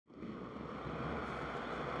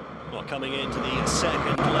Well, coming into the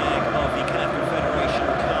second leg of the CAF Confederation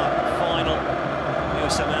Cup final,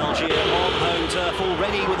 USM Alger on home turf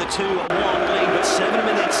already with a 2-1 lead, but 7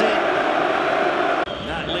 minutes in.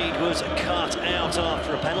 That lead was cut out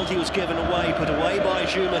after a penalty was given away, put away by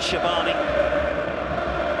Juma Shabani.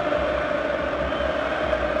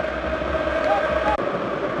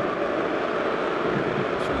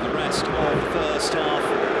 Through the rest of the first half,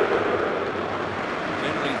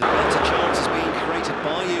 generally the better chances being created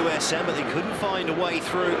by USM, but they couldn't find a way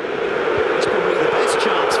through. It's probably the best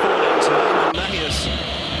chance falling to Ayman Mahius.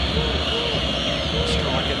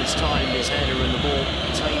 Striker this time, his header and the ball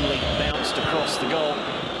tamely bounced across the goal.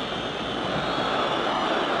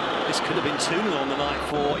 This could have been 2-0 on the night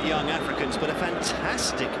for young Africans, but a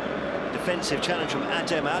fantastic defensive challenge from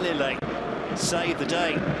Adem Alile saved the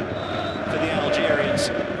day for the Algerians,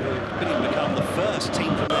 who have become the first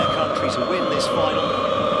team from their country to win this final.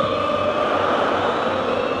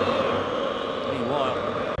 Meanwhile,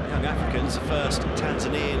 young Africans, the first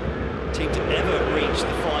Tanzanian team to ever reach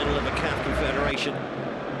the final of a CAF Confederation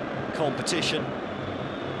competition.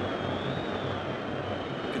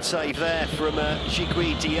 Good save there from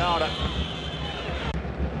Jigui Diarra.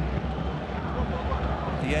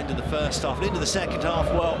 At the end of the first half and into the second half,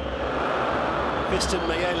 well, Fiston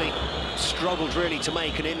Mayele struggled really to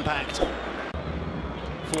make an impact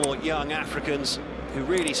for young Africans, who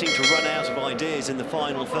really seemed to run out of ideas in the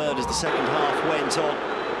final third as the second half went on.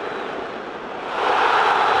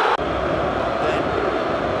 Then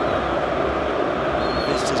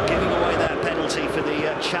visitors giving away that penalty for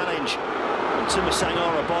the challenge on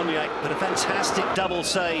Tumusangara Bonye, but a fantastic double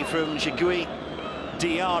save from Jigui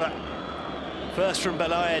Diarra. First from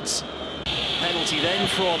Belayed's penalty, then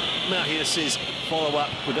from Mahius's follow-up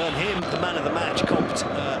would earn him the man of the match.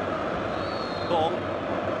 Bong